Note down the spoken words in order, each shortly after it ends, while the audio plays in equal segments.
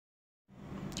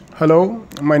Hello,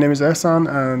 my name is Ehsan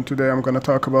and today I'm going to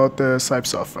talk about the Cype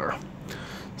software.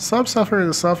 Cype software is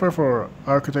a software for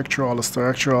architectural,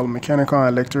 structural, mechanical,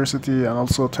 electricity and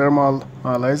also thermal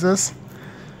analysis.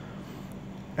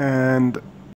 And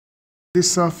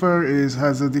this software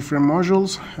has different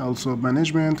modules, also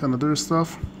management and other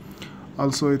stuff.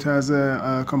 Also it has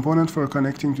a component for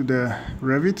connecting to the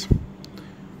Revit.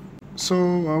 So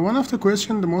one of the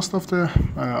questions most of the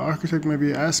architect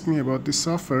maybe ask me about this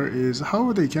software is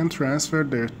how they can transfer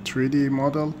their 3D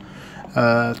model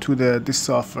to this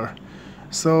software.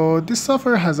 So this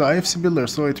software has a IFC builder,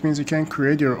 so it means you can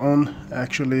create your own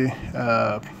actually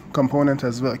component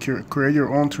as well, create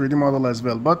your own 3D model as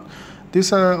well. But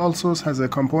this also has a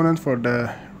component for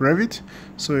the Revit,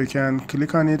 so you can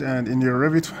click on it and in your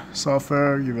Revit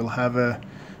software you will have a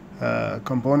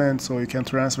component, so you can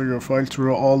transfer your file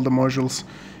through all the modules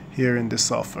here in this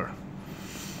software.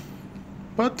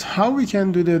 But how we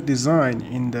can do the design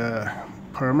in the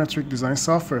parametric design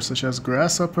software such as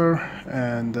Grasshopper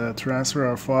and transfer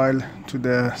our file to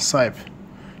the Cype?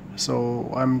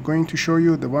 So I'm going to show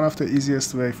you one of the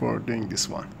easiest way for doing this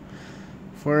one.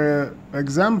 For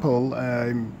example,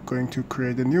 I'm going to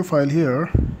create a new file here,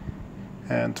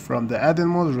 and from the add-in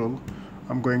module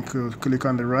I'm going to click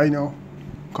on the Rhino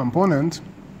component,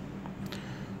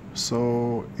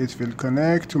 so it will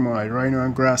connect to my Rhino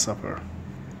and Grasshopper.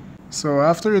 So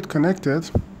after it connected,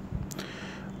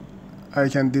 I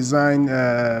can design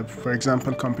for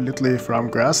example completely from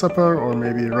Grasshopper, or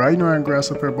maybe Rhino and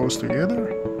Grasshopper both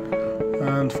together.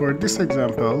 And for this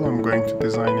example I'm going to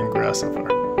design in Grasshopper.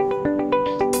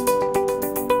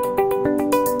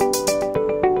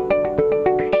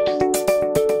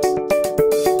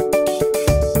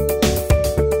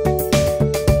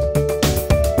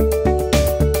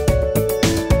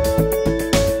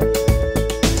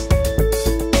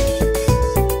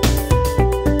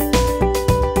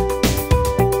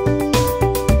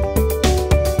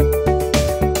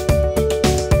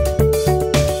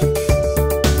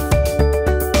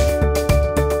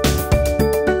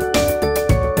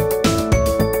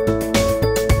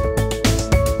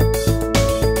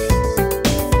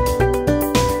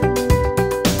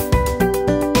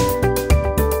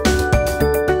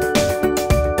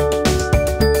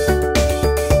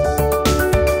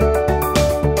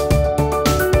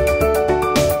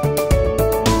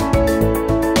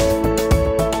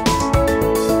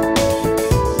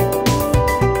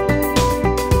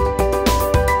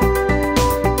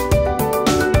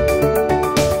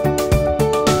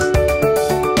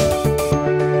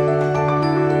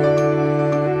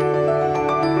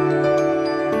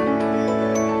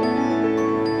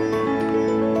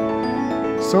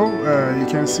 So you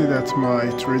can see that my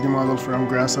 3D model from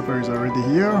Grasshopper is already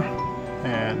here,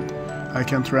 and I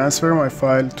can transfer my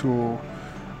file to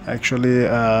actually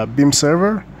BIM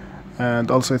server,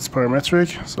 and also it's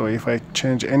parametric, so if I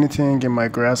change anything in my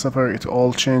Grasshopper it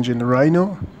all change in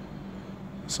Rhino.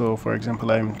 So for example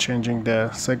I'm changing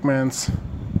the segments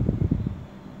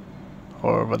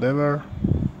or whatever.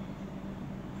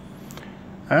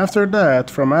 After that,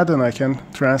 from add-in I can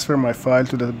transfer my file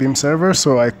to the BIM server,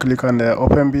 so I click on the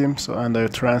open BIM, and I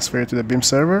transfer it to the BIM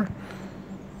server.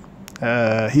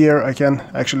 Here I can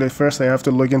actually, first I have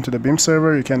to log into the BIM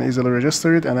server, you can easily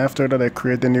register it, and after that I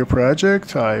create a new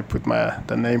project. I put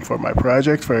the name for my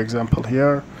project, for example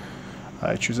here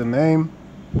I choose a name,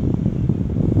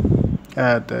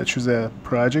 choose a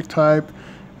project type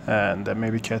and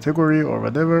maybe category or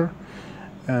whatever,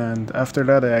 and after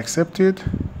that I accept it.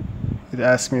 It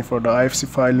asks me for the IFC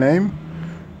file name,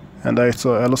 and I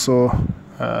also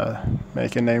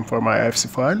make a name for my IFC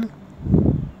file.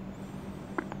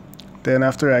 Then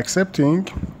after accepting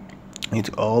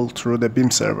it all through the BIM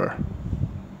server.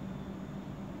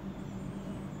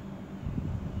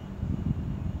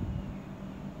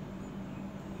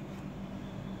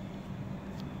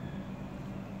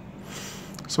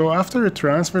 So after it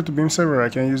transferred to BIM server, I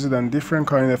can use it on different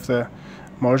kind of the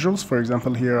modules. For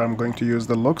example, here I'm going to use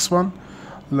the Lux one.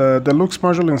 The Lux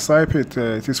module in Cype, it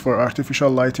is for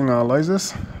artificial lighting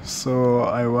analysis. So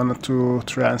I wanted to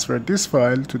transfer this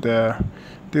file to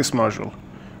this module.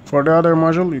 For the other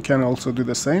module, you can also do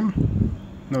the same,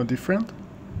 no different.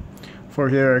 For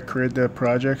here, I create the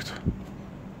project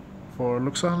for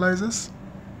Lux analysis.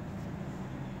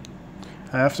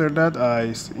 After that,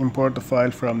 I import the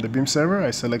file from the BIM server.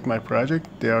 I select my project.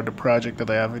 They are the project that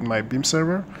I have in my BIM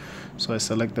server. So I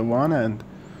select the one and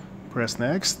press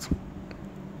next.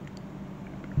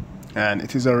 And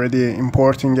it is already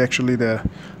importing actually the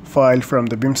file from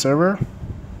the BIM server.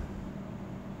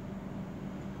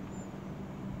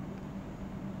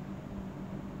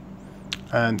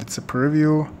 And it's a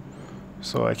preview.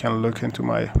 So I can look into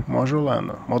my module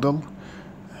and model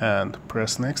and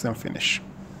press next and finish.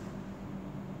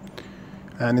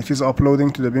 And it is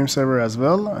uploading to the BIM server as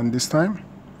well, and this time.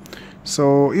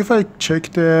 So if I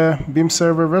check the BIM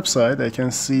server website, I can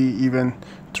see even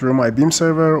through my BIM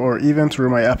server or even through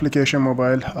my application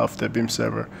mobile of the BIM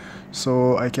server.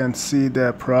 So I can see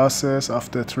the process of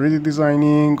the 3D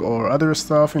designing or other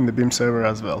stuff in the BIM server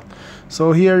as well.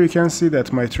 So here you can see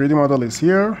that my 3D model is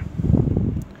here.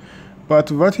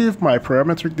 But what if my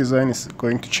parametric design is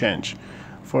going to change?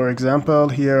 For example,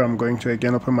 here I'm going to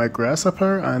again open my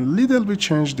Grasshopper and little bit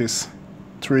change this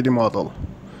 3D model.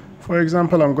 For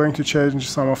example, I'm going to change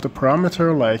some of the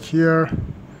parameter, like here.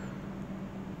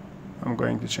 I'm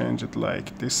going to change it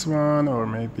like this one, or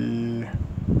maybe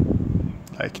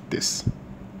like this.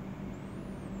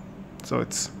 So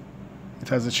it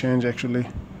has a change actually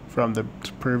from the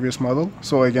previous model.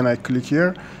 So again, I click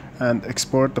here and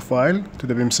export the file to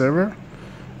the BIM server,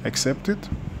 accept it.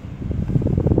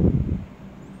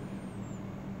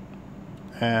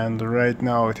 And right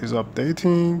now it is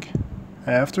updating.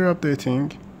 After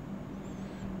updating,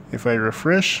 if I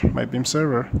refresh my BIM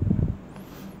server,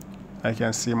 I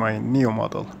can see my new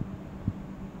model.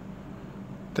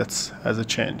 That has a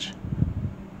change.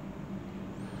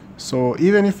 So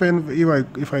even if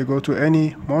I go to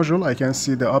any module, I can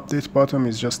see the update button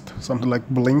is just something like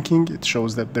blinking. It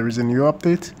shows that there is a new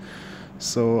update.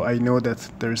 So I know that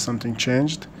there is something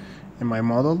changed in my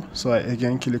model. So I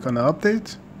again click on the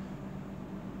update,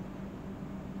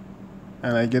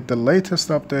 and I get the latest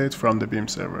update from the BIM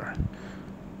server.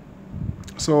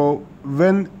 So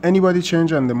when anybody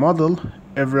changes on the model,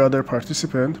 every other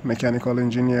participant, mechanical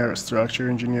engineer, structure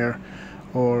engineer,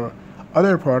 or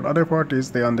other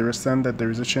parties, they understand that there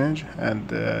is a change,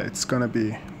 and it's gonna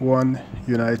be one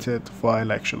united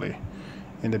file actually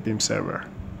in the BIM server.